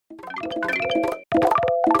New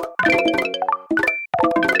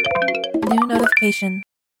notification.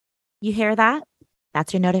 You hear that?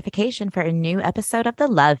 That's your notification for a new episode of The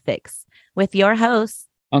Love Fix with your hosts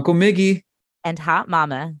Uncle Miggy, and Hot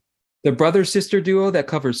Mama. the brother-sister duo that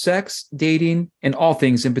covers sex, dating, and all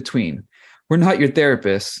things in between. We're not your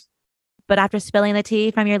therapists, But after spilling the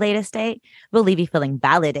tea from your latest date, we'll leave you feeling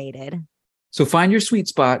validated. so find your sweet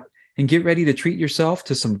spot and get ready to treat yourself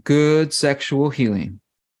to some good sexual healing.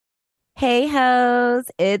 Hey hoes,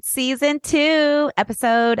 it's season 2,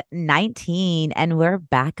 episode 19, and we're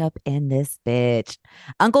back up in this bitch.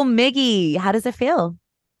 Uncle Miggy, how does it feel?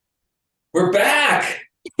 We're back.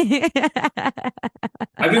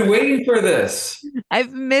 I've been waiting for this.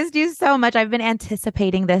 I've missed you so much. I've been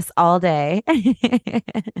anticipating this all day.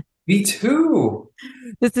 Me too.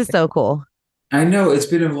 This is so cool. I know it's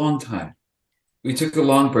been a long time. We took a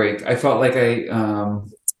long break. I felt like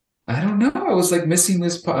I don't know. I was like missing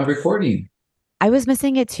this recording. I was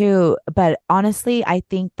missing it too, but honestly, I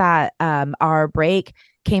think that our break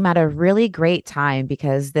came at a really great time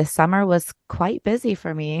because this summer was quite busy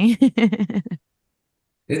for me.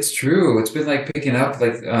 It's true. It's been like picking up.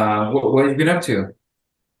 Like, what have you been up to?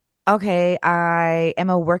 Okay, I am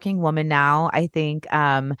a working woman now. I think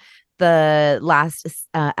the last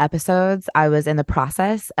episodes, I was in the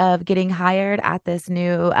process of getting hired at this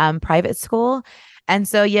new private school. And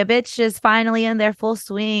so your bitch is finally in their full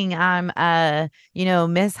swing. I'm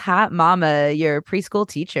Miss Hot Mama, your preschool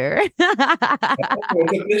teacher. Oh,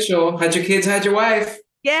 it's official. Had your kids, had your wife.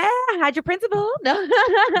 Yeah, had your principal. No.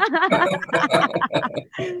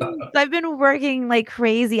 So I've been working like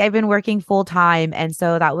crazy. I've been working full time. And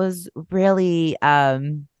so that was really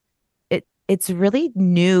it's really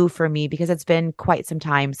new for me because it's been quite some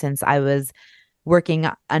time since I was working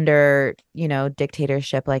under,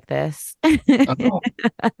 dictatorship like this. Oh,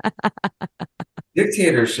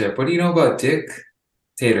 dictatorship. What do you know about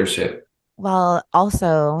dictatorship? Well,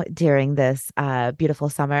 also during this beautiful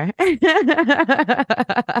summer,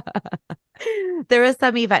 there was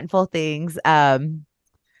some eventful things.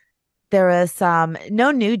 There was some no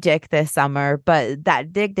new dick this summer, but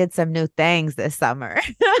that dick did some new things this summer.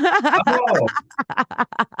 Oh,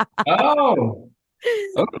 oh.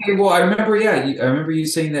 Okay. Well, I remember. Yeah, I remember you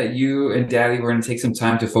saying that you and Daddy were going to take some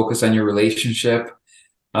time to focus on your relationship,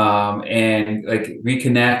 and like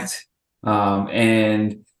reconnect.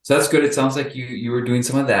 And so that's good. It sounds like you were doing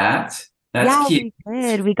some of that. That's Yeah, cute. we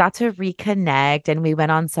did. We got to reconnect and we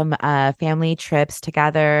went on some family trips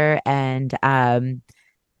together and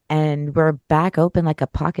we're back open like a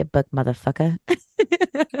pocketbook, motherfucker.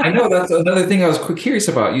 I know that's another thing I was curious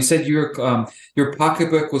about. You said your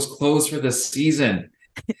pocketbook was closed for the season,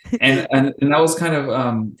 and that was kind of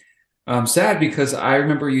sad because I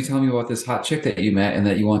remember you telling me about this hot chick that you met and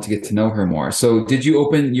that you want to get to know her more. So did you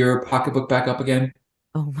open your pocketbook back up again?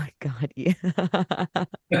 Oh my God, yeah. Oh,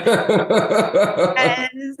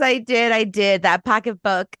 Yes, I did. I did. That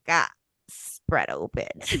pocketbook got spread open.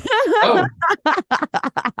 I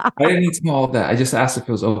didn't need to know all that. I just asked if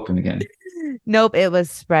it was open again. Nope, it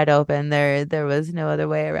was spread open. There was no other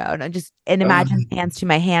way around. And imagine hands to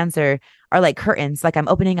my hands are like curtains. Like I'm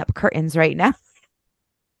opening up curtains right now.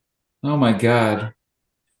 Oh my God.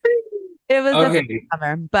 It was a Okay,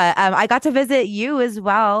 summer, but I got to visit you as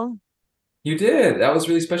well. you did. That was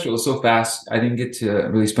really special. It was so fast. I didn't get to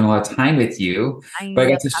really spend a lot of time with you, I but I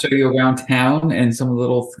know. got to show you around town and some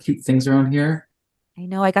little cute things around here. I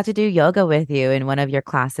know. I got to do yoga with you in one of your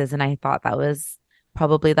classes, and I thought that was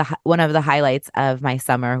probably one of the highlights of my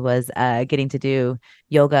summer was getting to do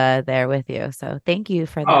yoga there with you. So thank you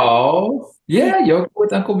for that. Oh, yeah, yoga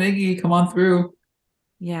with Uncle Miggy. Come on through.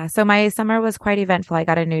 Yeah. So my summer was quite eventful. I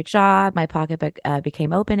got a new job. My pocketbook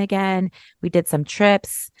became open again. We did some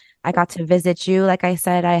trips. I got to visit you, like I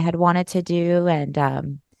said, I had wanted to do. And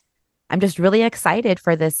I'm just really excited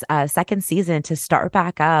for this second season to start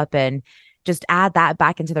back up and just add that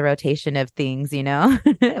back into the rotation of things,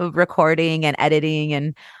 recording and editing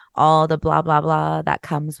and all the blah, blah, blah that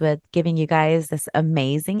comes with giving you guys this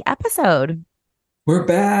amazing episode. We're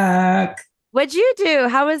back. What'd you do?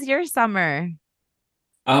 How was your summer?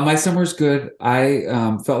 My summer's good. I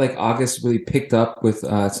felt like August really picked up with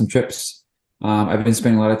some trips. I've been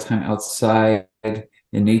spending a lot of time outside in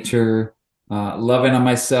nature, loving on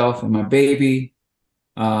myself and my baby.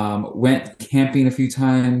 Went camping a few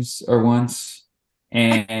times or once,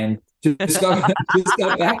 and just got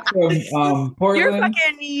back from Portland.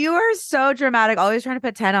 You are so dramatic, always trying to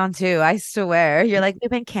put 10 on 2. I swear. You're like,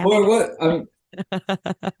 we've been camping. Or what? I mean,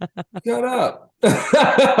 shut up.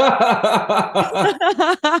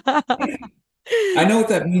 I know what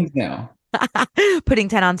that means now. Putting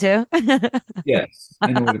 10 on 2. Yes,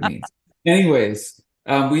 I know what it means. Anyways,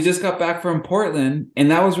 we just got back from Portland,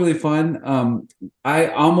 and that was really fun. I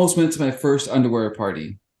almost went to my first underwear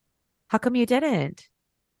party How come you didn't?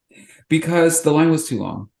 because the line was too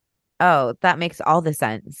long. Oh, that makes all the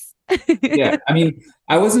sense. Yeah, I mean,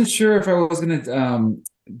 I wasn't sure if I was gonna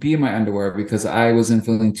be in my underwear because I wasn't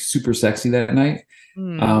feeling super sexy that night.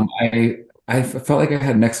 Hmm. I felt like I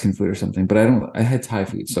had Mexican food or something, but I don't. I had Thai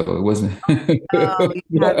food, so it wasn't. Oh,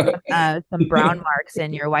 you had some brown marks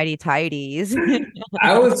in your whitey tighties.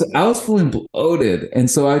 I was feeling bloated, and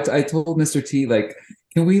so I told Mr. T like,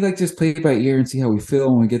 can we like just play it by ear and see how we feel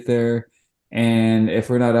when we get there, and if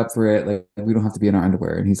we're not up for it, like we don't have to be in our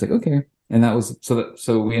underwear. And he's like, okay. And that was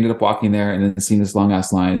so we ended up walking there and then seeing this long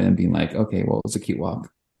ass line and being like, okay, well, it's a cute walk.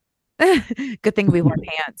 Good thing we wore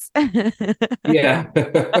pants. Yeah.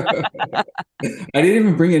 I didn't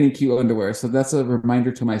even bring any cute underwear, so that's a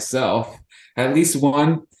reminder to myself. At least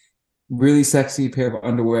one really sexy pair of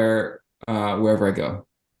underwear wherever I go.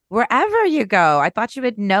 Wherever you go, I thought you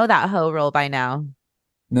would know that hoe rule by now.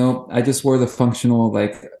 No, I just wore the functional,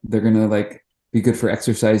 like they're gonna like be good for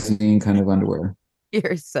exercising kind of underwear.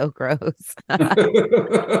 You're so gross.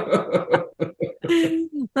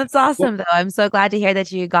 That's awesome, though. I'm so glad to hear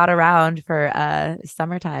that you got around for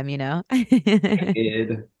summertime, you know?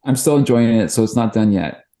 Did. I'm still enjoying it, so it's not done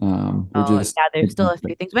yet. We're Oh, just yeah, there's still a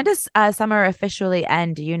few things. When does summer officially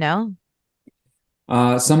end? Do you know?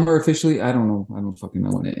 summer officially. I don't know. I don't fucking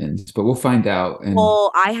know when it ends, but we'll find out. And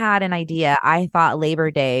Well, I had an idea. I thought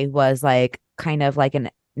Labor Day was like kind of like an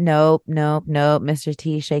nope, nope, nope. Mr.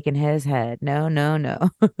 T shaking his head. No, no, no.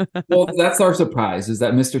 well, that's our surprise is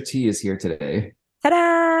that Mr. T is here today.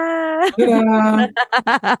 Ta-da! Ta-da!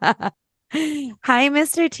 Hi,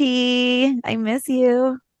 Mr. T. I miss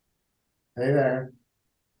you. Hey there.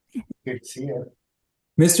 Good to see you.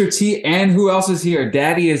 Mr. T, and who else is here?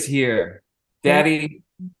 Daddy is here. Daddy,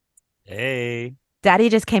 Hey. Daddy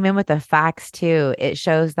just came in with the facts too. It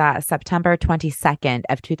shows that September 22nd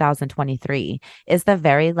of 2023 is the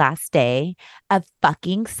very last day of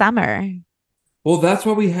fucking summer. well, that's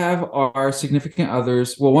why we have our significant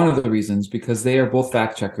others. Well, one of the reasons because they are both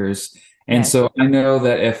fact checkers, and Yes. so I know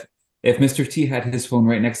that if Mr. T had his phone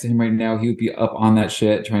right next to him right now, he would be up on that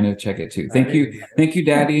shit trying to check it too. Thank you,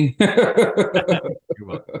 Daddy. You're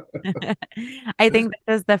welcome. I think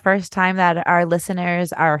this is the first time that our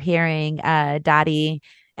listeners are hearing Daddy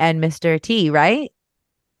and Mr. T, right?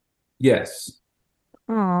 Yes.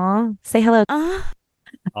 Aw, say hello.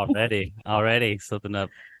 Already something up.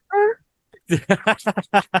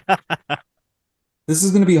 This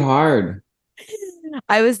is gonna be hard.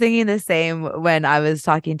 I was thinking the same when I was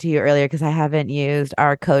talking to you earlier because I haven't used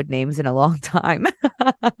our code names in a long time.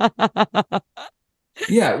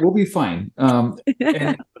 Yeah, we'll be fine. And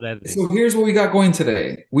so here's what we got going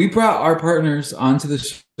today. We brought our partners onto the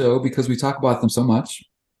show because we talk about them so much.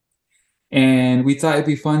 And we thought it'd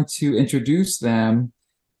be fun to introduce them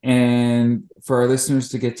and for our listeners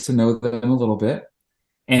to get to know them a little bit.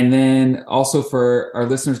 And then also for our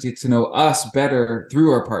listeners to get to know us better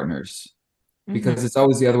through our partners because it's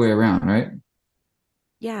always the other way around, right?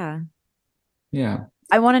 Yeah. Yeah.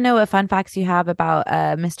 I want to know what fun facts you have about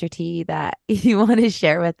Mr. T that you want to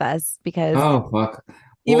share with us because Oh, fuck.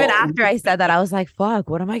 even Well, after I said that, I was like, fuck,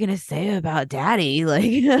 what am I going to say about Daddy?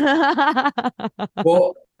 Like,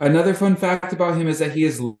 well, another fun fact about him is that he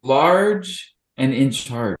is large and in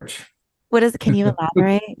charge. can you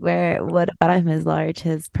elaborate what about him is large?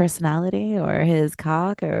 His personality or his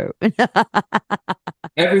cock or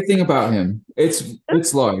Everything about him.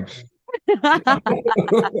 It's large.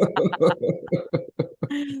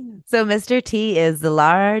 So Mr. T is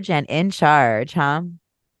large and in charge, huh?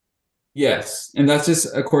 Yes, and that's just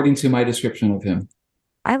according to my description of him.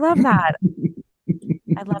 I love that.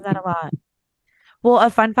 I love that a lot. Well, a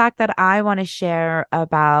fun fact that I want to share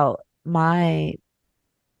about my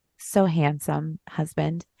so handsome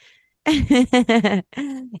husband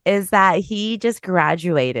is that he just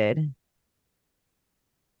graduated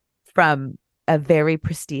from a very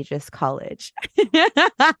prestigious college.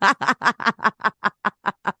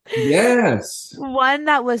 Yes. One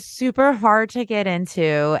that was super hard to get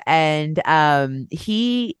into. And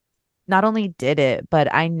he not only did it,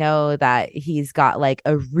 but I know that he's got like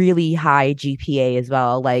a really high GPA as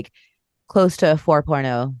well, like close to a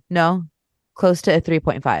 4.0. No, close to a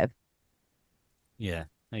 3.5. Yeah.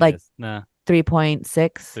 I Like- guess. Nah, 3.6,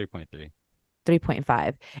 3.3.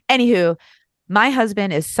 3.5. Anywho, my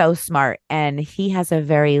husband is so smart and he has a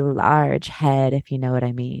very large head, if you know what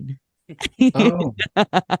I mean. Oh,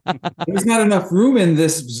 there's not enough room in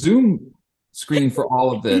this Zoom screen for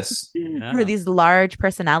all of this. For these large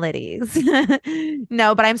personalities.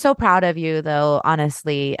 No, but I'm so proud of you though,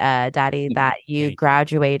 honestly, Daddy, that you Thank you.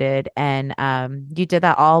 graduated and you did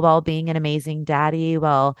that all while being an amazing daddy,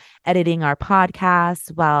 while editing our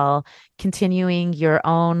podcast, while continuing your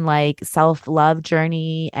own like self-love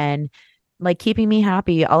journey and like keeping me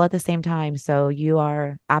happy all at the same time. So you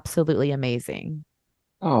are absolutely amazing.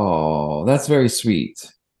 Oh, that's very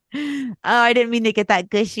sweet. Oh, I didn't mean to get that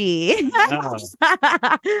gushy. No.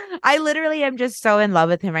 I literally am just so in love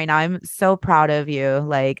with him right now. I'm so proud of you.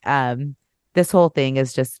 Like, this whole thing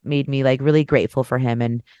has just made me like really grateful for him,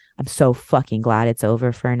 and I'm so fucking glad it's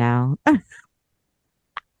over for now.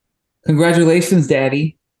 Congratulations,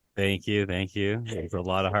 Daddy. Thank you. Thank you. It was a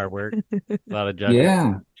lot of hard work, a lot of juggling.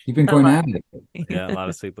 Yeah, you've been going at it. Yeah, a lot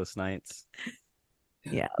of sleepless nights.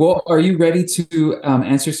 Yeah. Well, are you ready to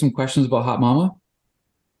answer some questions about Hot Mama?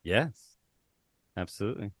 Yes,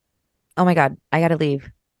 absolutely. Oh my God, I gotta leave.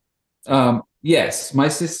 Yes, my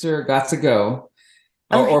sister got to go,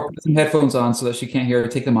 or, Okay. or put some headphones on so that she can't hear.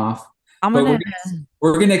 Take them off. I'm But gonna.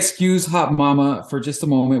 we're gonna excuse Hot Mama for just a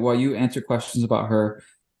moment while you answer questions about her,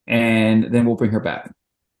 and then we'll bring her back.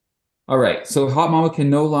 All right. So Hot Mama can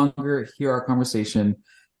no longer hear our conversation,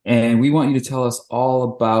 and we want you to tell us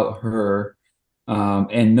all about her,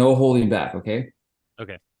 and no holding back. Okay.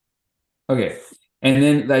 Okay. Okay. And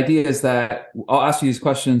then the idea is that I'll ask you these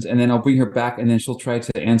questions, and then I'll bring her back, and then she'll try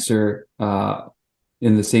to answer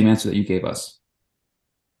in the same answer that you gave us.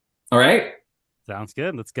 All right. Sounds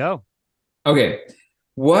good. Let's go. Okay.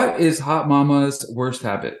 What is Hot Mama's worst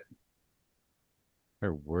habit?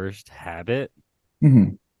 Her worst habit?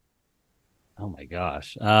 Mhm. Oh my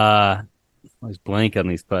gosh. I was blank on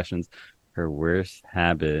these questions. Her worst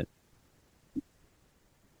habit.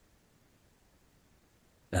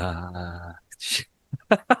 Uh,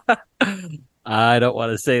 I don't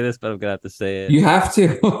want to say this, but I'm gonna have to say it. You have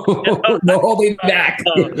to. No holding back.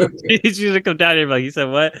 She's gonna come down here and be like, you said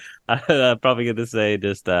what? I'm probably gonna say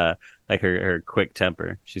just like her quick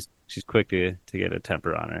temper. She's quick to get a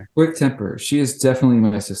temper on her. Quick temper. She is definitely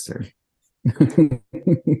my sister.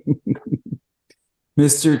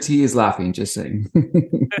 Mr. T is laughing, just saying.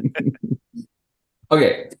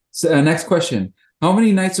 Okay, so next question. How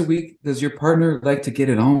many nights a week does your partner like to get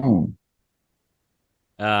it on?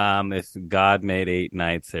 If God made 8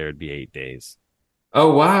 nights, there would be 8 days,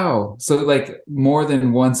 Oh, wow. So like more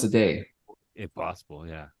than once a day. if possible.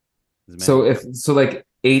 Yeah. As many- So like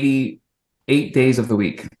 88 days of the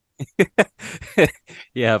week.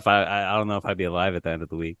 yeah. If I don't know if I'd be alive at the end of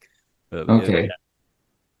the week. But Okay. yeah,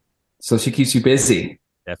 So she keeps you busy.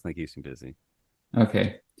 definitely keeps me busy.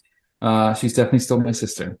 Okay. She's definitely still my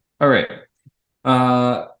sister. All right.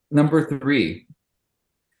 Number 3.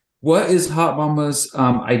 What is Hot Mama's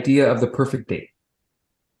idea of the perfect date?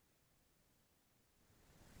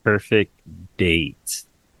 Perfect date.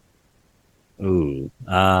 Ooh.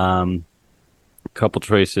 Couple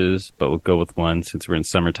choices, but we'll go with one since we're in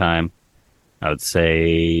summertime. I would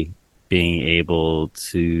say being able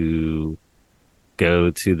to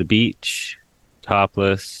go to the beach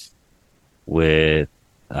topless with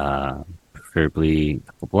preferably a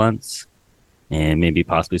couple blunts and maybe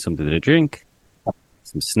possibly something to drink,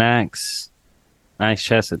 some snacks, nice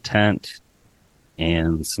chest of tent,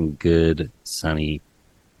 and some good sunny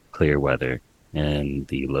clear weather in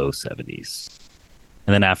the low 70s.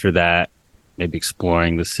 And then after that, maybe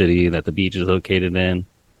exploring the city that the beach is located in.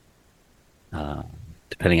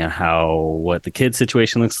 Depending on what the kid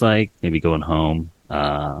situation looks like, maybe going home,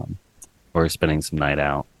 or spending some night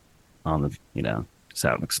out on just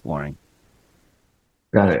out and exploring.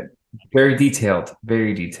 Got it. Very detailed.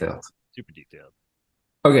 Very detailed. Super detailed.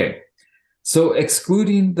 Okay. So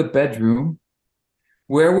excluding the bedroom,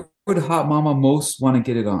 where would Hot Mama most want to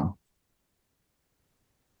get it on?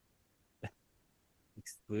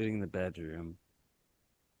 Excluding the bedroom.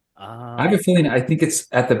 I have a feeling I think it's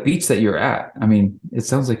at the beach that you're at. I mean, it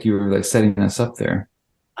sounds like you were like setting us up there.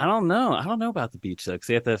 I don't know. I don't know about the beach though, because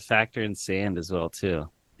you have to factor in sand as well too.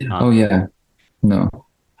 Oh yeah. No.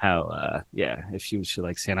 If she should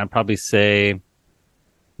like sand, I'd probably say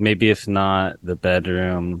maybe if not the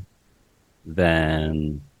bedroom,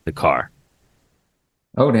 then the car.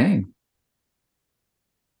 Oh dang.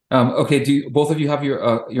 Okay, do both of you have your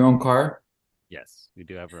own car? Yes, we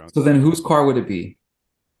do have our own. So then whose car would it be?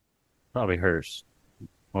 Probably hers.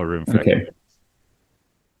 More room for Okay.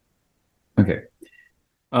 Okay.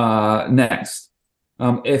 Next.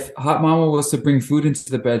 If Hot Mama was to bring food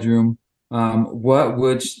into the bedroom, what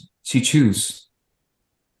would she choose?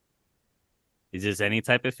 Is this any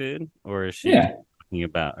type of food, or is she Yeah. talking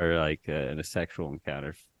about, or like in a sexual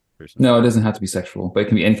encounter person. No, it doesn't have to be sexual, but it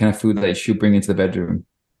can be any kind of food that you bring into the bedroom.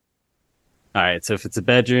 All right, so if it's a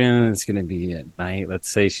bedroom, it's going to be at night. Let's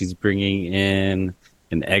say she's bringing in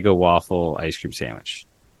an Eggo waffle ice cream sandwich.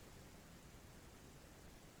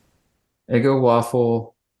 Eggo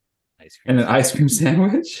waffle Ice cream. and an ice cream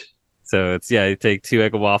sandwich. So it's you take 2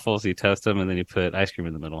 Eggo waffles, you toast them, and then you put ice cream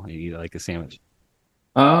in the middle, and you eat it like a sandwich.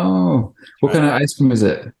 Oh, what kind of ice cream is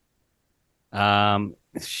it?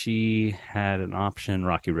 She had an option,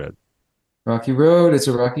 Rocky Road. Rocky Road. It's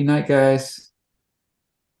a rocky night, guys.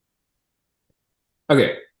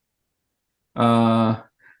 Okay.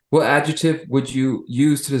 What adjective would you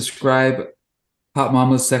use to describe Hot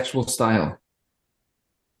Mama's sexual style?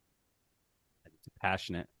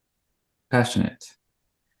 Passionate. Passionate.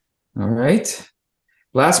 All right.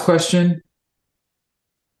 Last question.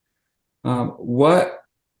 What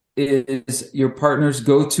is your partner's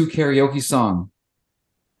go-to karaoke song?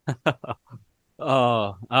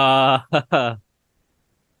 Oh,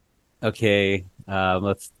 okay.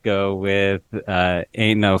 Let's go with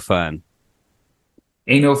Ain't No Fun.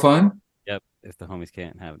 Ain't No Fun? Yep, if the homies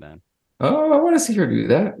can't have it done. Oh, I want to see her do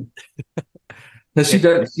that. She's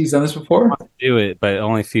done this before? Do it, but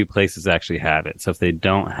only a few places actually have it. So if they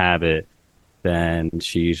don't have it, then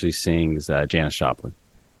she usually sings Janis Joplin.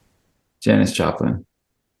 Janis Joplin.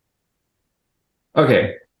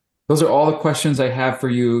 Okay. Those are all the questions I have for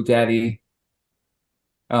you, Daddy.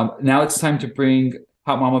 Now it's time to bring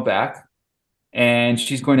Hot Mama back, and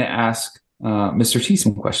she's going to ask Mr. T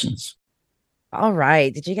some questions. All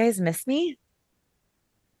right. Did you guys miss me?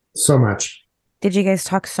 So much. Did you guys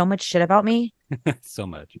talk so much shit about me? So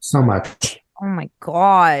much. So much. Oh my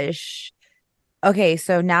gosh. Okay,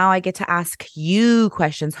 so now I get to ask you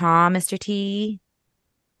questions, huh, Mr. T?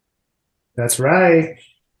 That's right.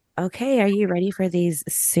 Okay, are you ready for these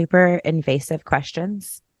super invasive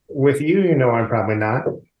questions? With you, you know I'm probably not.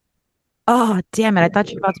 Oh, damn it. I thought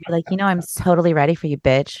you were about to be like, I'm totally ready for you,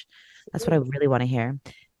 bitch. That's what I really want to hear.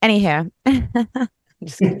 Anyhow,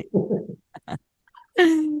 just kidding.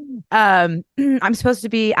 I'm supposed to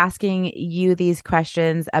be asking you these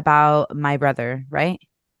questions about my brother, right?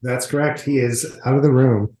 That's correct. He is out of the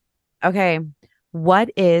room. Okay. What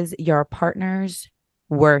is your partner's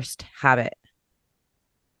worst habit?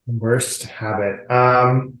 Worst habit.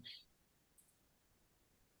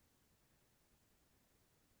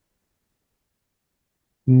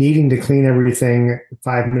 Needing to clean everything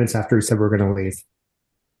 5 minutes after we said we're going to leave.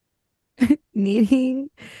 Needing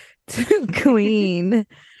to clean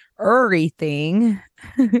everything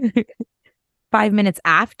 5 minutes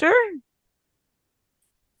after?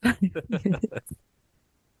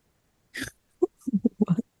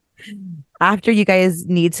 After you guys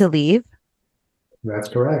need to leave? That's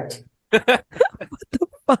correct. What the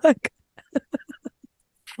fuck?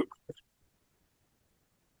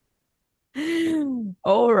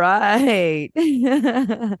 All right.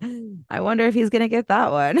 I wonder if he's gonna get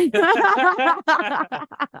that one.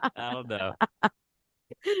 I don't know.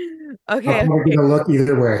 Okay. I'm going to look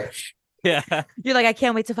either way. Yeah. You're like, I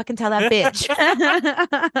can't wait to fucking tell that bitch.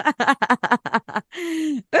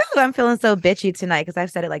 Ooh, I'm feeling so bitchy tonight because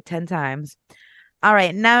I've said it like 10 times. All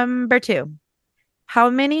right. Number 2.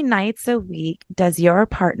 How many nights a week does your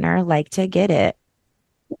partner like to get it?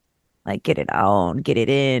 Like get it on, get it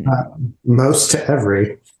in. Most to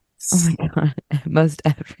every. Oh my God. Most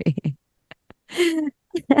every.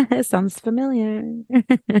 Sounds familiar.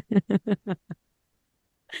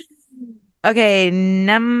 Okay,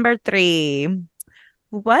 number 3.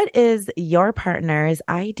 What is your partner's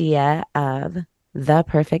idea of the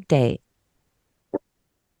perfect date?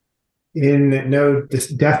 In no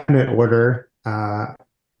definite order, a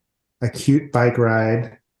cute bike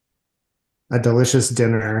ride, a delicious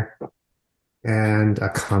dinner, and a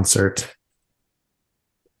concert.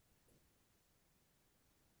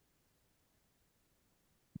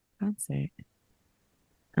 Concert.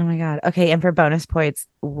 Oh my God. Okay, and for bonus points,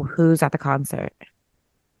 who's at the concert?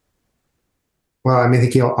 Well, I mean, I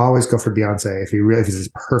think he'll always go for Beyonce if if it's his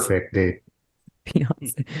perfect date.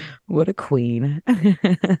 Beyonce. What a queen.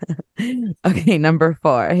 Okay, number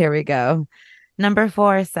 4. Here we go. Number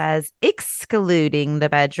 4 says, excluding the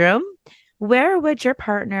bedroom, where would your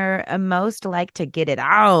partner most like to get it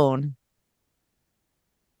on?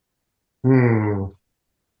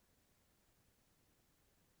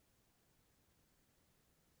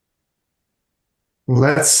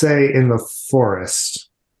 Let's say in the forest.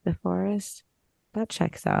 The forest? That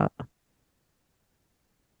checks out.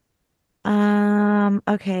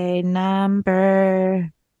 Okay,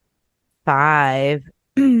 number 5.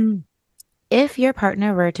 If your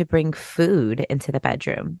partner were to bring food into the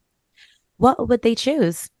bedroom, what would they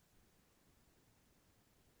choose?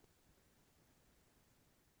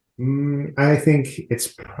 I think it's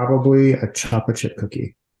probably a chocolate chip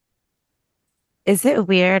cookie. Is it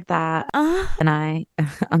weird that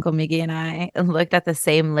Uncle Miggy and I looked at the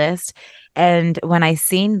same list? And when I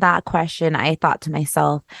seen that question, I thought to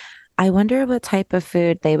myself, I wonder what type of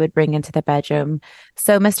food they would bring into the bedroom.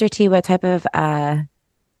 So, Mr. T, what type of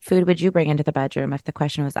food would you bring into the bedroom if the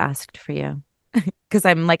question was asked for you? Because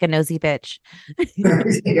I'm like a nosy bitch. Yeah,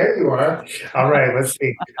 you are. All right, let's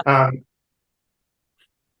see.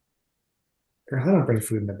 Girl, I don't bring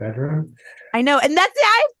food in the bedroom. I know, and that's it.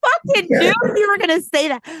 I fucking knew you were gonna say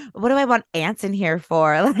that. What do I want ants in here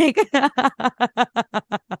for? Like,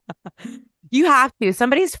 you have to.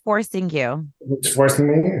 Somebody's forcing you. It's forcing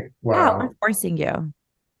me? Yeah, Wow. we're forcing you.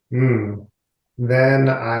 Then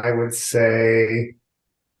I would say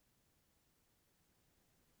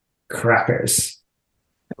crackers.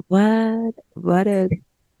 What? What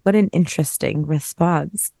an interesting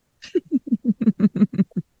response.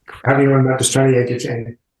 How do you want to just trying to yank your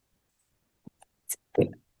chain?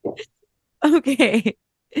 Okay.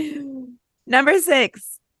 Number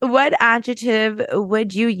 6. What adjective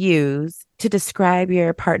would you use to describe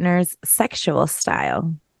your partner's sexual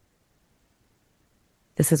style?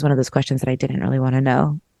 This is one of those questions that I didn't really want to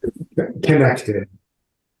know. Connected.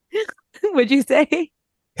 Would you say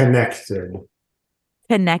Connected.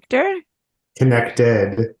 connector?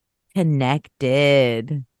 Connected.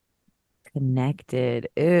 Connected. Connected.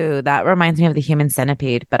 Ooh, that reminds me of the human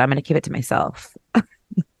centipede, but I'm going to keep it to myself.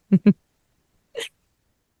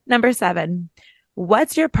 Number 7.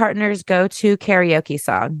 What's your partner's go-to karaoke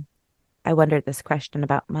song? I wondered this question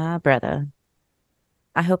about my brother.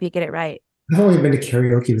 I hope you get it right. I've only been to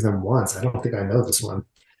karaoke with them once. I don't think I know this one.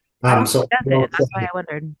 I don't So think he does it. That's why I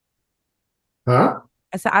wondered. huh?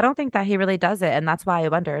 I said, I don't think that he really does it, and that's why I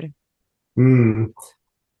wondered.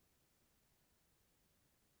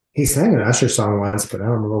 He sang an Usher song once, but I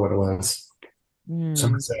don't remember what it was.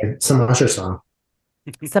 Someone say some Usher song.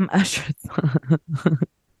 Some Usher song.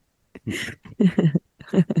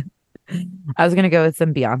 I was gonna go with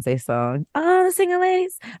some Beyonce song. Oh, the single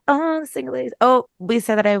ladies. Oh, the single ladies. Oh, we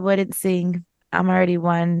said that I wouldn't sing. I'm already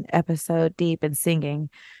one episode deep in singing.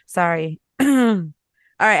 Sorry.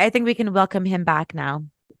 All right, I think we can welcome him back now.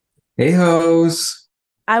 Hey hoes.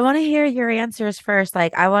 I want to hear your answers first.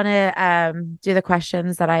 Like, I want to do the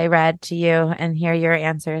questions that I read to you and hear your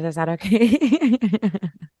answers. Is that okay?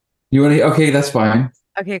 You want to? Okay, that's fine.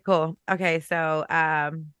 Okay, cool. Okay, so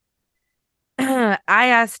I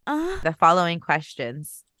asked the following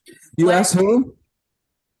questions. You asked who?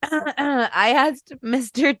 I asked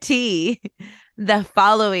Mr. T the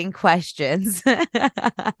following questions. I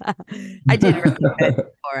did really good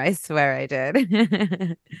before, I swear I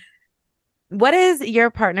did. What is your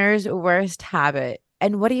partner's worst habit?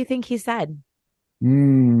 And what do you think he said?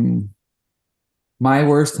 My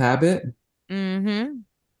worst habit?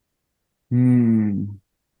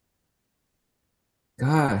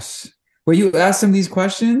 Gosh. Well, you asked him these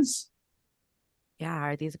questions? Yeah,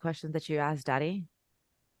 are these questions that you asked Daddy?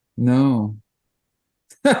 No.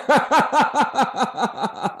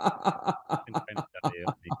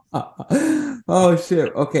 Oh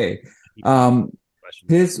shit. Okay.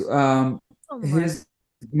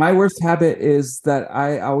 My worst habit is that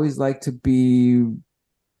I always like to be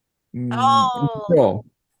in control.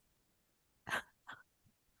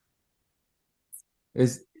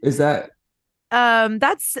 Is that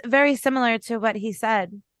that's very similar to what he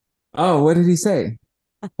said. Oh, what did he say?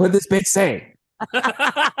 What did this bitch say?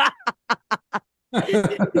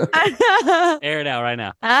 Air it out right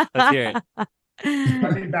now. Let's hear it.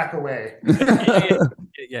 Let me back away.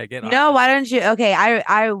 Yeah, get on. No, why don't you? Okay,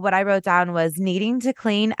 I what I wrote down was needing to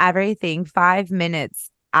clean everything 5 minutes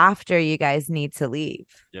after you guys need to leave.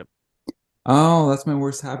 Yep. Oh, that's my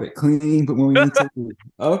worst habit. Cleaning, but when we need to leave.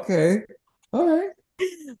 Okay. All right.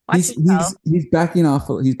 He's backing off.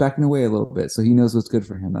 He's backing away a little bit, so he knows what's good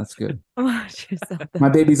for him. That's good. Watch yourself. My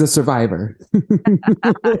baby's a survivor.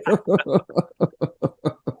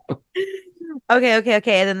 Okay.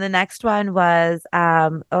 And then the next one was,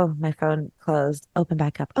 oh, my phone closed. Open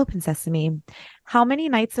back up. Open sesame. How many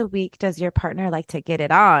nights a week does your partner like to get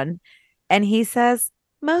it on? And he says,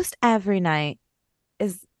 most every night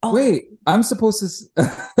is. Oh, wait, I'm supposed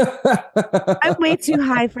to. I'm way too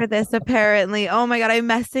high for this, apparently. Oh my God, I'm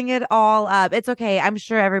messing it all up. It's okay. I'm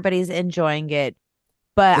sure everybody's enjoying it.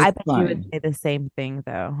 But I bet you would say the same thing,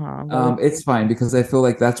 though, huh? It's fine because I feel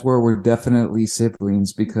like that's where we're definitely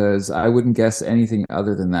siblings because I wouldn't guess anything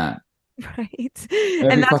other than that. Right.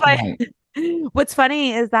 And that's why. What's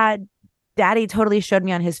funny is that Daddy totally showed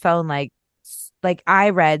me on his phone like like I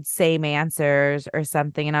read same answers or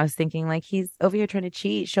something, and I was thinking like he's over here trying to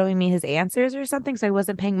cheat, showing me his answers or something. So I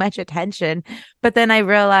wasn't paying much attention. But then I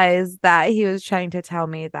realized that he was trying to tell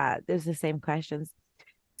me that there's the same questions.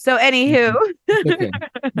 So anywho, It's okay.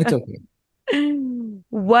 It's okay.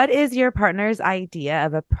 what is your partner's idea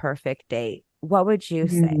of a perfect date? What would you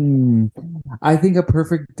say? I think a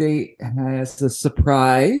perfect date has a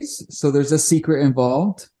surprise. So there's a secret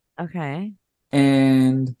involved, Okay.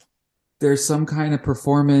 and there's some kind of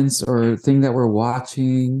performance or thing that we're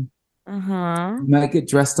watching. Uh-huh. You might get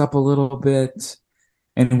dressed up a little bit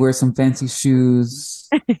and wear some fancy shoes.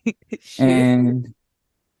 And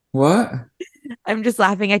what? I'm just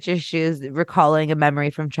laughing at your shoes, recalling a memory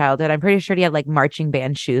from childhood. I'm pretty sure you had like marching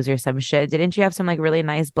band shoes or some shit. Didn't you have some like really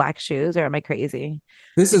nice black shoes, or am I crazy?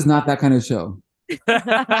 This is not that kind of show.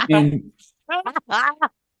 And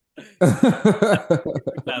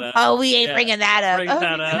Oh, we ain't bringing that up. Bring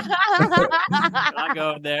that up. Not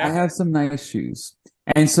going there. I have some nice shoes.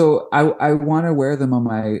 And so I want to wear them on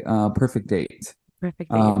my perfect date.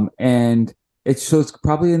 Perfect date. And it shows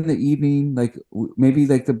probably in the evening, like maybe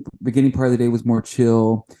like the beginning part of the day was more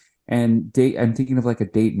chill. And I'm thinking of like a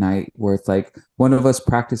date night where it's like one of us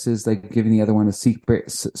practices like giving the other one a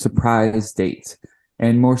secret surprise date.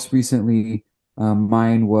 And most recently,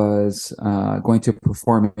 mine was going to a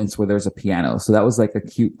performance where there's a piano. So that was like a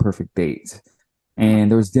cute, perfect date.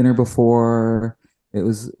 And there was dinner before. It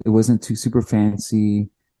wasn't too super fancy.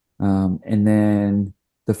 And then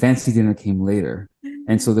the fancy dinner came later.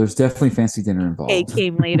 And so there's definitely fancy dinner involved. It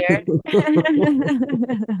came later.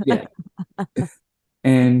 Yeah.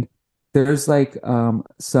 And there's like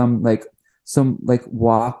some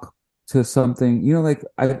walk to something, like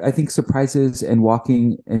I think surprises and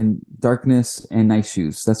walking in darkness and nice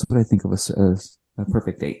shoes. That's what I think of as a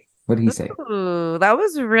perfect date. What did he say? Ooh, that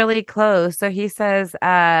was really close. So he says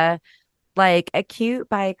like a cute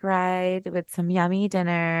bike ride with some yummy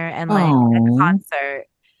dinner and like a concert.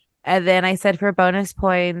 And then I said for bonus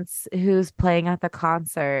points, who's playing at the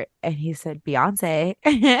concert? And he said Beyonce.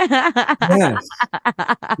 Yes.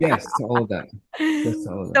 Yes, to all of that. Yes,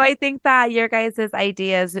 to all of that. So I think that your guys'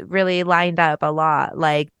 ideas really lined up a lot.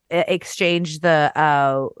 Like exchange the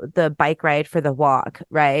bike ride for the walk,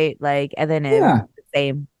 right? Like, and then it was the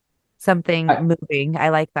same something moving. I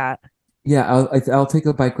like that. Yeah, I'll take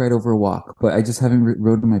a bike ride over a walk, but I just haven't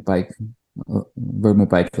rode my bike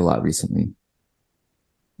a lot recently.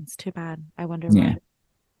 It's too bad. I wonder Yeah. why.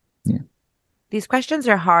 Yeah. These questions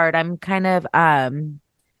are hard. I'm kind of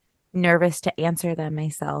nervous to answer them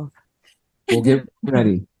myself. We'll get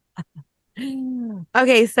ready.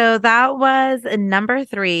 Okay, so that was number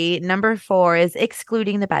 3. Number 4 is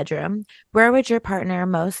excluding the bedroom. Where would your partner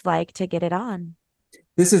most like to get it on?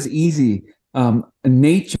 This is easy.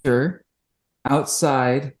 Nature,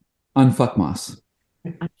 outside, on fuck moss.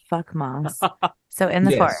 Fuck moss. So in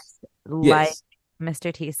the Yes. forest, like Yes.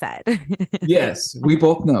 Mr. T said. Yes, we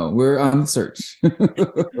both know. We're on the search.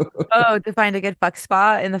 Oh, to find a good fuck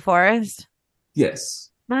spot in the forest.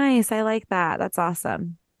 Yes. Nice. I like that. That's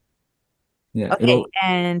awesome. Yeah. Okay.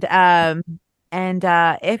 And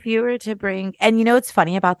if you were to bring, and what's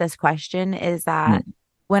funny about this question is that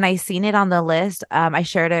when I seen it on the list, I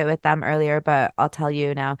shared it with them earlier, but I'll tell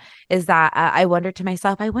you now, is that I wondered to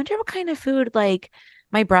myself, I wonder what kind of food like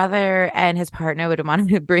my brother and his partner would want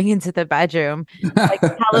to bring into the bedroom. Like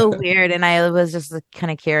hella weird. And I was just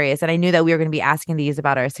kind of curious. And I knew that we were going to be asking these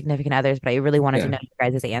about our significant others, but I really wanted to know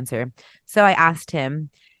your guys' answer. So I asked him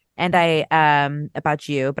and about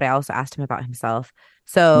you, but I also asked him about himself.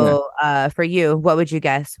 So for you, what would you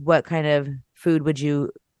guess? What kind of food do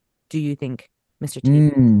you think Mr. T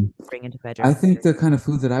bring into the bedroom? I think the kind of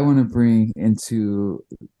food that I want to bring into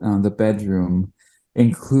the bedroom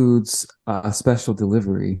includes a special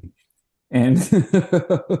delivery, and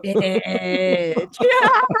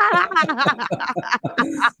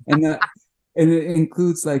and it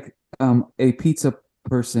includes like a pizza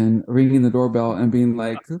person ringing the doorbell and being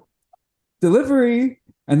like, delivery,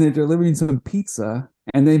 and they're delivering some pizza,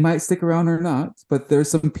 and they might stick around or not, but there's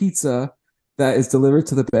some pizza that is delivered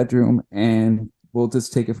to the bedroom, and we'll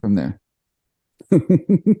just take it from there.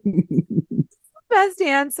 Best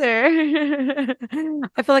answer.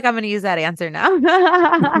 I feel like I'm going to use that answer now.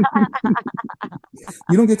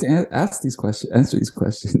 You don't get to answer these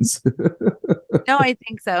questions. No, I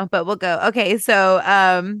think so, but we'll go. Okay, so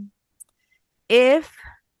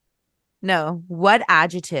what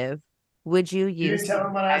adjective would you use? You didn't tell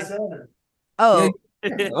him what I said. Oh.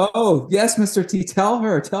 Oh, yes, Mr. T. Tell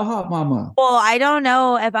Hot Mama. Well, I don't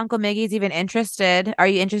know if Uncle Miggy's even interested. Are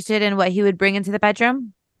you interested in what he would bring into the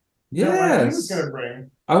bedroom? Yes. He was gonna bring.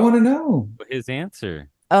 I want to know. His answer.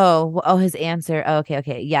 Oh, his answer. Oh,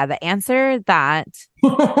 okay. Yeah, the answer that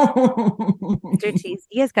Mr. T,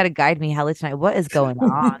 you guys got to guide me hella tonight. What is going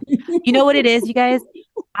on? You know what it is, you guys?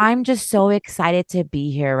 I'm just so excited to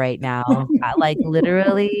be here right now. Like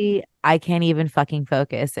literally, I can't even fucking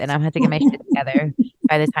focus, and I'm gonna have to get my shit together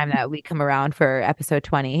by the time that we come around for episode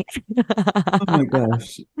 20. Oh my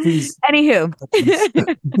gosh. Please. Anywho,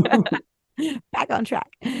 back on track.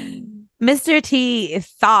 Mr. T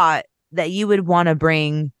thought that you would want to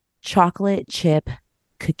bring chocolate chip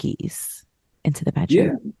cookies into the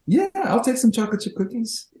bedroom. Yeah, I'll take some chocolate chip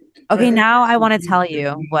cookies. Okay, now I want to tell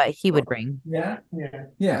you what he would bring. Yeah.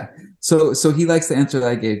 So he likes the answer that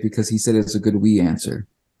I gave because he said it's a good we answer.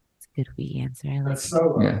 It's a good we answer. I like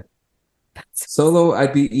Yeah. Solo,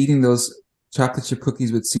 I'd be eating those chocolate chip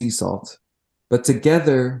cookies with sea salt, but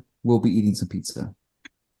together we'll be eating some pizza,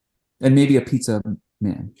 and maybe a pizza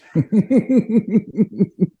man.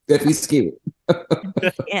 If we skip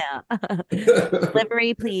it. Yeah.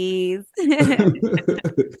 Delivery, please.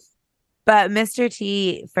 But Mr.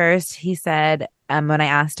 T first, he said, when I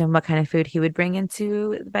asked him what kind of food he would bring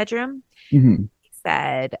into the bedroom, Mhm. he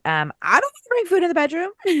said, I don't want to bring food in the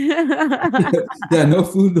bedroom. Yeah, no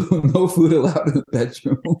food allowed in the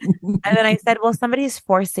bedroom. And then I said, well, somebody's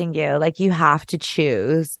forcing you. Like, you have to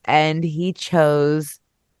choose. And he chose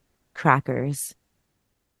crackers.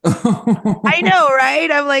 I know,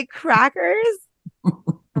 right? I'm like, crackers?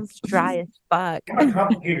 Sounds dry as fuck. I'm a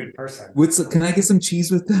complicated person. Can I get some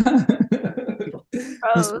cheese with that?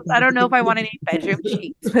 Gross. I don't know if I want any bedroom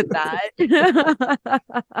cheese with that.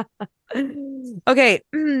 Okay,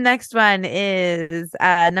 next one is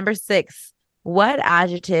number 6. What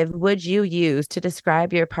adjective would you use to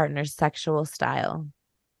describe your partner's sexual style?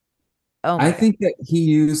 Oh, I think that he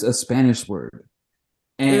used a Spanish word.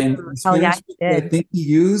 And Ooh, the hell yeah, Spanish he word I did. think he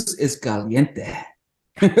used is caliente.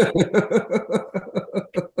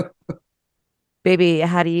 Baby,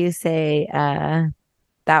 how do you say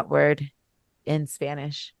that word in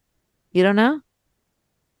Spanish? You don't know?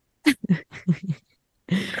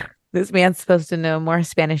 This man's supposed to know more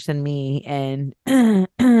Spanish than me. And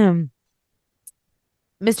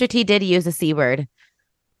Mr. T did use a C word,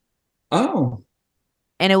 Oh,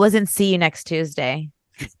 and it wasn't see you next Tuesday.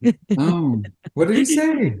 what did he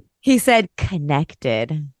say? He said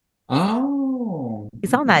connected. Oh,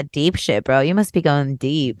 He's on that deep shit, bro. You must be going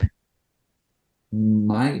deep.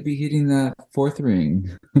 might be hitting that 4th ring.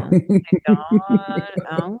 God.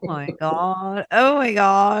 Oh my God. Oh my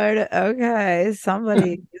God. Okay.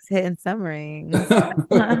 Somebody is hitting some rings.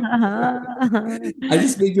 I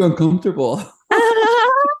just made you uncomfortable.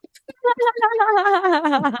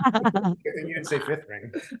 Good thing you didn't say 5th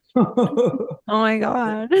ring. Oh my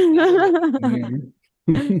God.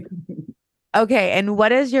 Okay. And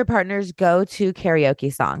what is your partner's go-to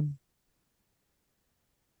karaoke song?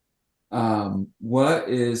 He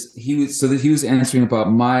was answering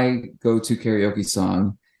about my go-to karaoke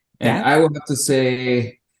song, and Yeah. I will have to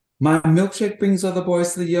say my milkshake brings all the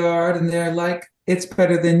boys to the yard, and they're like, it's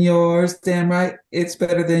better than yours. Damn right, it's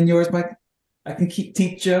better than yours. I can keep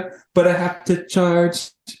teacher, but I have to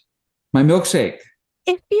charge my milkshake.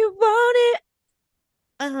 If you want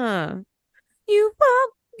it, you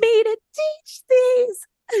want me to teach these.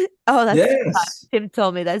 Oh, that's Yes, Tim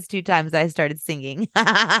told me that's 2 times I started singing.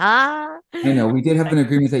 I know we did have an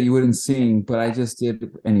agreement that you wouldn't sing, but I just did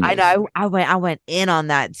anyway. I know. I went in on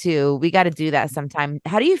that too. We got to do that sometime.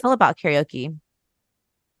 How do you feel about karaoke?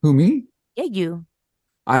 Who, me? Yeah, you.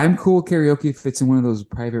 I'm cool with karaoke if it's in one of those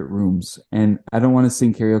private rooms, and I don't want to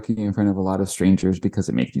sing karaoke in front of a lot of strangers because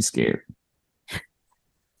it makes me scared.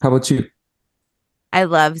 How about you? I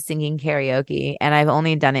love singing karaoke, and I've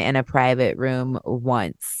only done it in a private room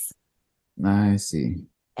once, I see.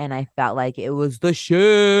 and I felt like it was the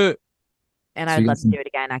shit. And So I'd you love got to some- do it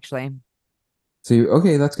again, actually. So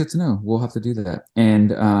okay, that's good to know. We'll have to do that.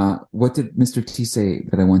 And what did Mr. T say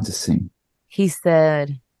that I want to sing? He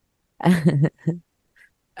said,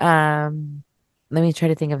 let me try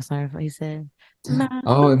to think of a song. He said,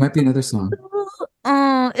 Oh, it might be another song.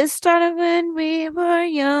 it started when we were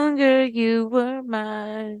younger. You were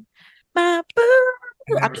mine, my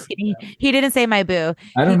boo. I'm just kidding. He didn't say my boo.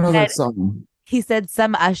 I don't He know that said- song. He said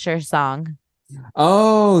some Usher song.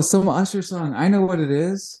 Oh, some Usher song. I know what it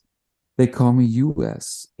is. They call me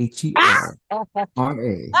USHERRA.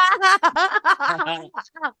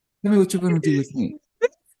 Tell me what you're gonna do with me.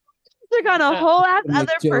 Took on a whole ass Like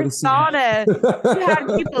other Joe persona. You had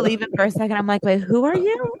me believe it for a second. I'm like, wait, who are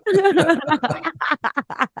you?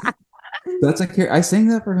 That's like I sang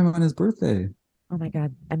that for him on his birthday. Oh my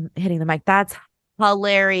God, I'm hitting the mic. That's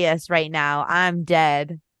hilarious right now. I'm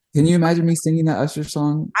dead. Can you imagine me singing that Usher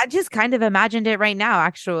song? I just kind of imagined it right now,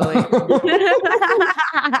 actually. Where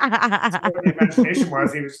the imagination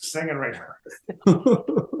was, he was singing right now.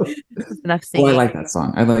 Enough Oh, singing. I like that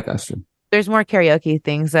song. I like Usher. There's more karaoke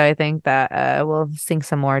things, so I think that we'll sing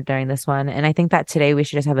some more during this one. And I think that today we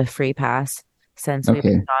should just have a free pass since we've Okay.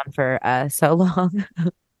 been on for so long.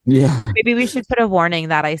 Yeah. Maybe we should put a warning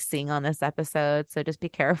that I sing on this episode, so just be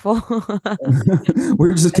careful.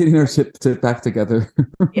 We're just getting our shit back together.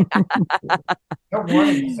 No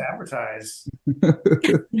warning, just advertise.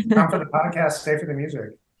 Come for the podcast, stay for the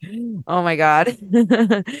music. Oh my God.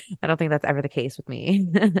 I don't think that's ever the case with me.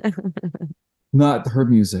 Not her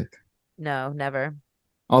music. No, never.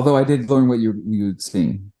 Although I did learn what you would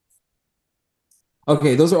sing.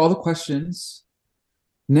 Okay, those are all the questions.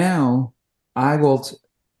 Now I will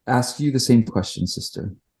ask you the same question,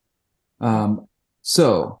 sister. The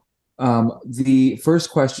first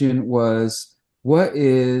question was, what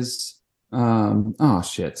is oh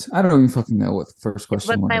shit. I don't even fucking know what the first question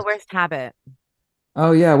What's was. my worst habit?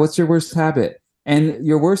 Oh yeah, what's your worst habit? And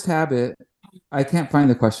your worst habit, I can't find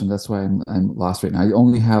the question. That's why I'm lost right now. I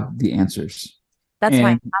only have the answers. That's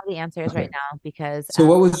fine. And- I have the answers okay. right now because So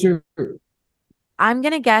what was your I'm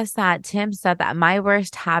gonna guess that Tim said that my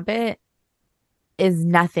worst habit is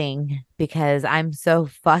nothing because I'm so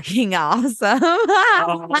fucking awesome.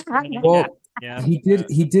 well Yeah. he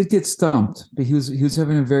did get stumped, but he was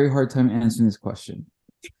having a very hard time answering this question.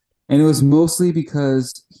 And it was mostly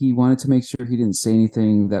because he wanted to make sure he didn't say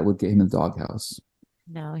anything that would get him in the doghouse.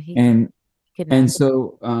 No, he And could not.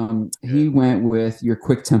 so he went with your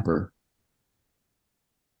quick temper.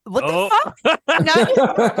 What the Oh. fuck?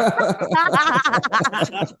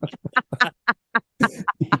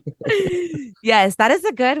 Yes, that is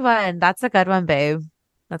a good one. That's a good one, babe.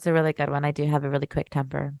 That's a really good one. I do have a really quick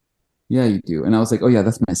temper. Yeah, you do. And I was like, oh yeah,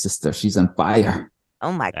 that's my sister. She's on fire.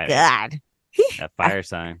 Oh my Nice. God. That fire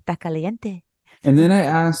sign. Está caliente. And then I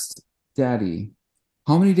asked Daddy,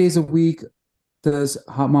 how many days a week does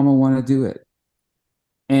Hot Mama want to do it?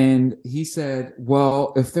 And he said,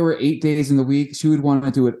 well, if there were 8 days in the week, she would want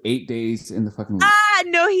to do it 8 days in the fucking week. Ah,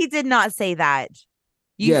 no, he did not say that.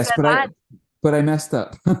 You Yes, said but that. I messed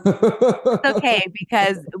up. It's okay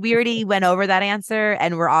because we already went over that answer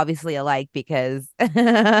and we're obviously alike because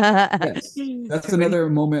Yes. That's another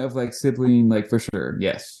moment of like sibling, like for sure.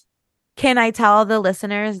 Yes. Can I tell the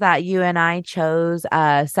listeners that you and I chose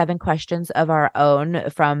 7 questions of our own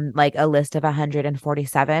from like a list of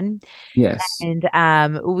 147? Yes.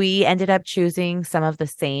 And we ended up choosing some of the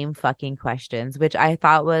same fucking questions, which I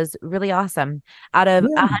thought was really awesome. Out of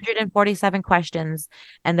Yeah. 147 questions,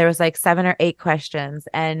 and there was like 7 or 8 questions,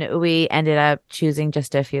 and we ended up choosing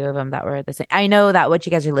just a few of them that were the same. I know that what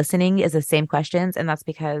you guys are listening is the same questions, and that's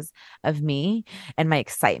because of me and my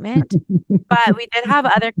excitement. But we did have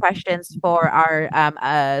other questions for our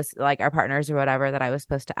like our partners or whatever that I was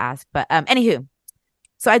supposed to ask. But anywho.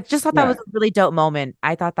 So I just thought that was a really dope moment.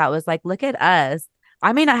 I thought that was like, look at us.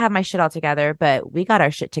 I may not have my shit all together, but we got our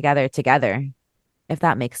shit together, if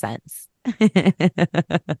that makes sense. I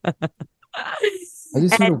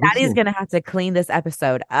just heard a And Daddy's whistle. gonna have to clean this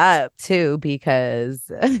episode up too because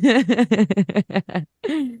been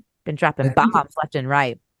dropping I think- bombs left and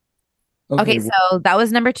right. Okay, so that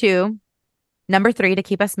was number 2. Number 3 to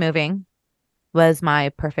keep us moving was my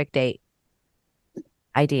perfect date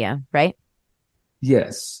idea, right?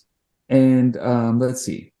 yes. And let's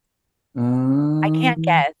see. I can't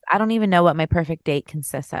guess. I don't even know what my perfect date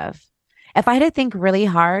consists of. If I had to think really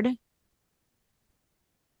hard,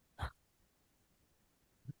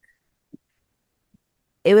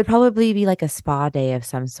 it would probably be like a spa day of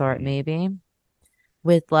some sort, maybe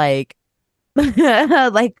with like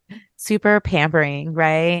like super pampering,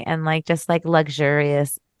 right? And like just like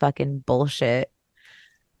luxurious fucking bullshit.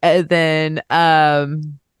 And then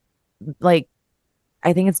like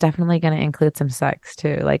I think it's definitely going to include some sex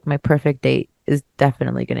too. Like my perfect date is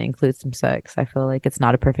definitely going to include some sex. I feel like it's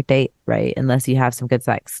not a perfect date, right? Unless you have some good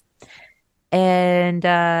sex. And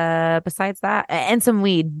besides that, and some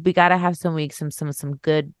weed. We got to have some weed, some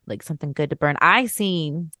good, like something good to burn. I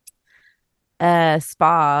seen a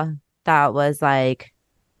spa that was like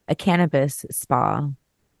a cannabis spa.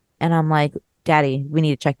 And I'm like, Daddy, we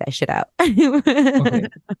need to check that shit out. Okay.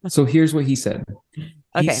 So here's what he said. He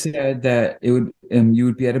Okay. said that it would you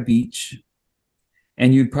would be at a beach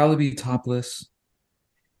and you'd probably be topless.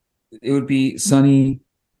 It would be sunny,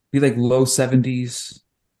 be like low 70s,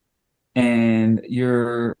 and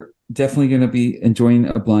you're definitely going to be enjoying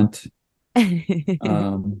a blunt,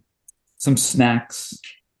 some snacks.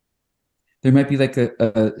 There might be like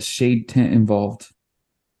a shade tent involved.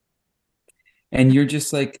 And you're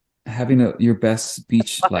just like having your best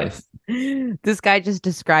beach life? This guy just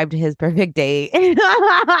described his perfect date.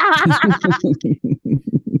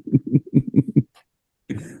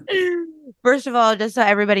 First of all, just so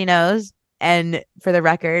everybody knows, and for the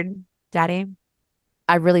record, Daddy,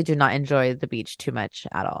 I really do not enjoy the beach too much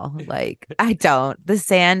at all. Like, I don't. The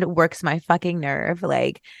sand works my fucking nerve.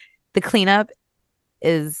 Like, the cleanup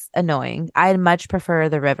is annoying. I'd much prefer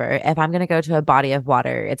the river. If I'm gonna go to a body of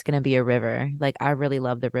water, it's gonna be a river. Like, I really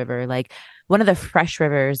love the river. Like, one of the fresh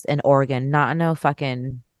rivers in Oregon, not no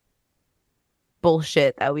fucking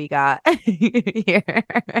bullshit that we got here.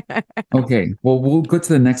 Okay, well, we'll go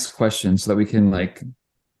to the next question so that we can like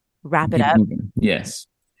Wrap it keep up. moving. Yes.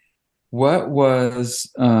 What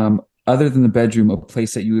was other than the bedroom a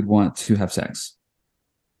place that you would want to have sex?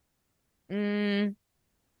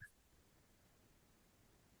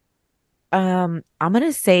 I'm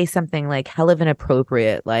gonna say something like hell of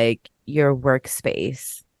inappropriate, like your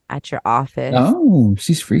workspace at your office Oh,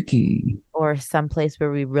 she's freaky. or someplace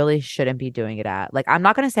where we really shouldn't be doing it at. Like, I'm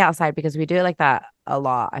not gonna say outside because we do it like that a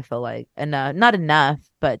lot, I feel like. And not enough,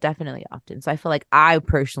 but definitely often. So I feel like I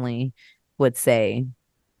personally would say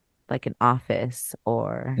like an office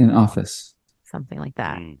or In office. something like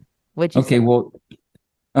that. Mm. Would you Okay, say? well,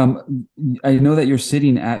 I know that you're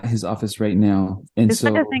sitting at his office right now, and This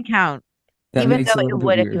one so doesn't count, that even makes it though a it little bit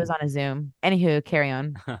would if he weird. was on a Zoom. Anywho, carry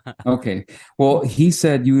on. Okay, well, he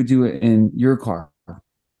said you would do it in your car.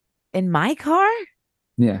 In my car?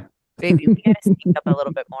 Yeah. Baby, we gotta speak up a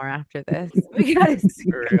little bit more after this. We gotta speak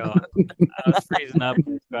For real. I was freezing up.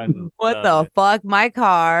 What the fuck? My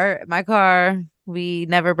car, we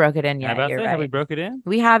never broke it in How yet. about You're that? Have we right. broke it in?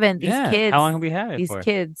 We haven't. These Yeah. kids. How long have we had it These for?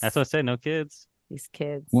 kids. That's what I said. No kids. These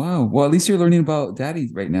kids. Wow. Well, at least you're learning about daddy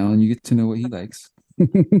right now, and you get to know what he likes. But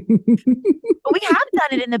we have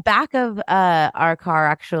done it in the back of our car,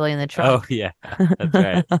 actually, in the Oh trunk. yeah, that's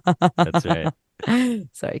right. That's right.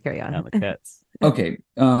 Sorry, carry on. Down the cats. Okay.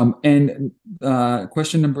 And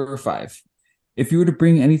question number 5. If you were to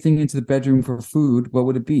bring anything into the bedroom for food, what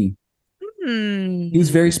would it be? He was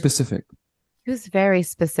very specific. He was very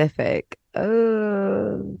specific.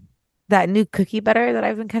 Oh, that new cookie butter that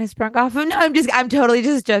I've been kind of sprung off of. No, I'm totally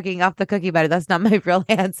just joking off the cookie butter. That's not my real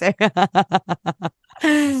answer.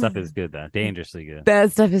 Stuff is good though. Dangerously good.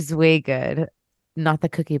 That stuff is way good. Not the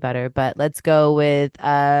cookie butter, but let's go with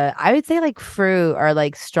I would say like fruit or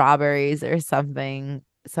like strawberries or something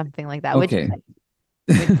like that. Okay.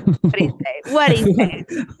 What do you say? What do you say?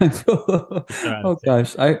 Oh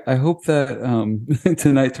gosh, I hope that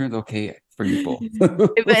tonight turns okay for you both.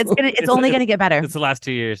 It's only gonna get better. It's the last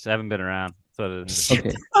 2 years. I haven't been around. So it is.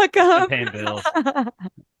 Okay. Fuck up. Paying bills.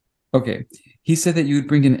 Okay. He said that you would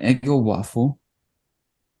bring an Eggo waffle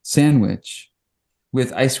sandwich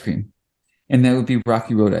with ice cream, and that would be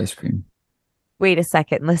Rocky Road ice cream. Wait a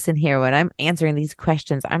second. Listen here. When I'm answering these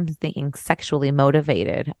questions, I'm thinking sexually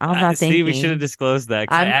motivated. I'm not See, thinking. we should have disclosed that.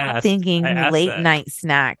 'Cause I'm I not asked. thinking I asked late that. night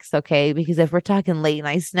snacks, okay? Because if we're talking late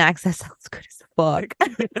night snacks, that sounds good as fuck.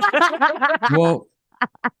 Well,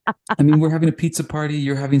 I mean, we're having a pizza party.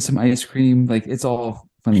 You're having some ice cream. Like, it's all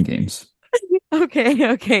fun and games.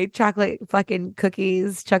 Okay. Chocolate fucking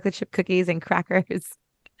cookies, chocolate chip cookies, and crackers.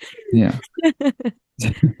 Yeah.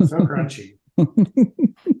 So crunchy.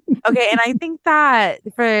 Okay, and I think that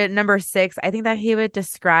for number 6, I think that he would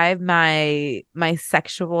describe my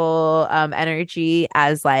sexual energy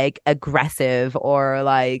as like aggressive or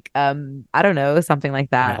like I don't know, something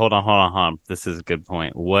like that. Hold on. This is a good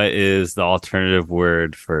point. What is the alternative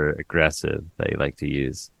word for aggressive that you like to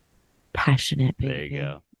use? Passionate, baby. There you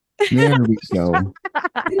go. There we go.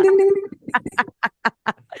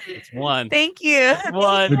 It's one. Thank you. It's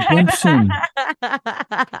one. Redemption.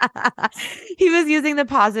 He was using the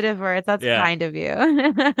positive words. That's Yeah. kind of you.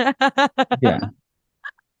 Yeah.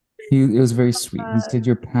 It was very sweet. He said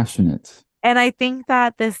you're passionate. And I think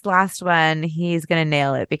that this last one, he's gonna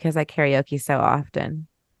nail it because I karaoke so often.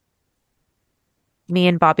 Me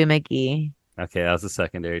and Bobby McGee. Okay, that was the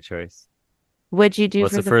secondary choice. What'd you do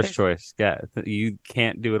What's for the first choice? Yeah, you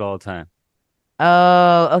can't do it all the time.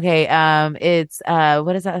 Oh, okay. It's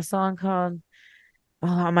what is that song called?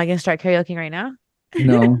 Oh, am I gonna start karaokeing right now?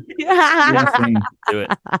 No. You're not saying. Do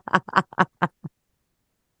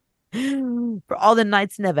it. For all the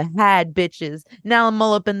nights never had bitches. Now I'm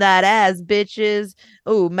all up in that ass, bitches.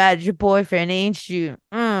 Oh, mad at your boyfriend, ain't you?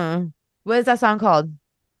 What is that song called?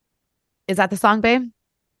 Is that the song, babe?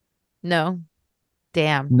 No.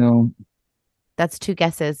 Damn. No. That's 2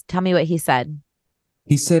 guesses. Tell me what he said.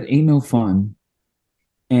 He said ain't no fun.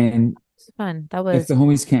 And It's fun. That if was the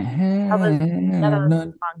homies can't have that was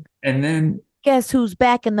none. song. And then Guess who's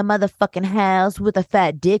back in the motherfucking house with a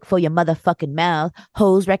fat dick for your motherfucking mouth?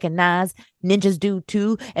 Hoes recognize, ninjas do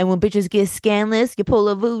too. And when bitches get scandalous, you pull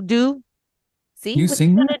a voodoo. See? You what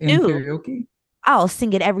sing you that gonna in do? karaoke? I'll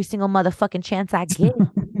sing it every single motherfucking chance I get.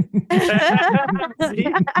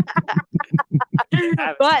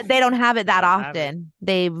 But they don't have it that often.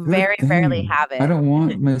 They very Good rarely thing. have it. I don't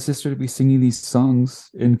want my sister to be singing these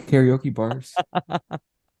songs in karaoke bars.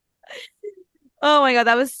 Oh my God,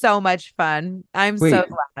 that was so much fun. I'm so Wait.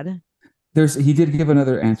 glad. He did give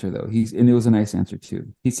another answer though. And it was a nice answer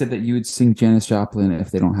too. He said that you would sing Janis Joplin if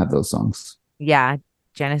they don't have those songs. Yeah,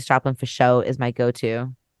 Janis Joplin for show is my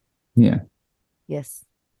go-to. Yeah. Yes.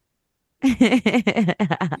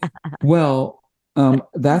 Well,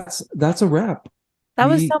 that's a wrap. That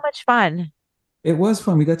was so much fun. It was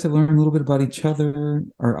fun. We got to learn a little bit about each other.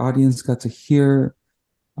 Our audience got to hear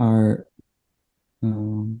our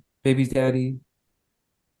baby's daddy.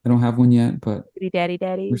 I don't have one yet, but Daddy.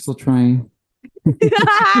 we're still trying.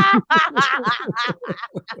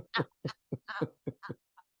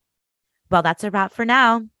 Well, that's a wrap for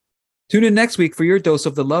now. Tune in next week for your dose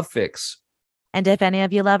of the love fix. And if any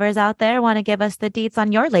of you lovers out there want to give us the deets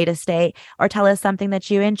on your latest date or tell us something that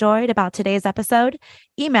you enjoyed about today's episode,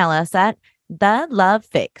 email us at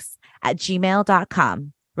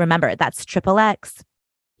thelovefix@gmail.com. Remember, that's XXX.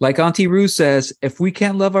 Like Auntie Rue says, if we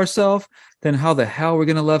can't love ourselves, then how the hell are we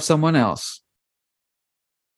going to love someone else?